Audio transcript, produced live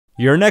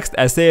Your next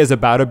essay is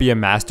about to be a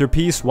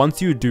masterpiece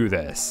once you do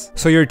this.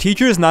 So your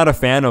teacher is not a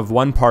fan of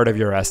one part of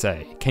your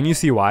essay. Can you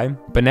see why?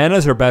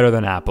 Bananas are better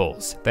than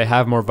apples. They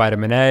have more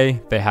vitamin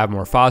A, they have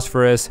more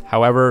phosphorus,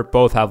 however,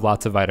 both have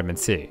lots of vitamin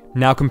C.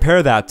 Now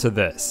compare that to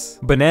this.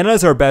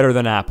 Bananas are better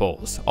than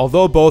apples.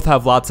 Although both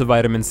have lots of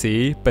vitamin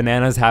C,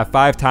 bananas have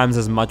 5 times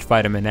as much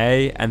vitamin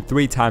A and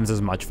 3 times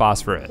as much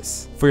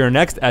phosphorus. For your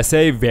next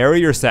essay, vary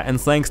your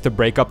sentence lengths to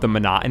break up the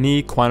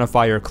monotony,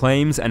 quantify your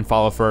claims, and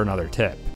follow for another tip.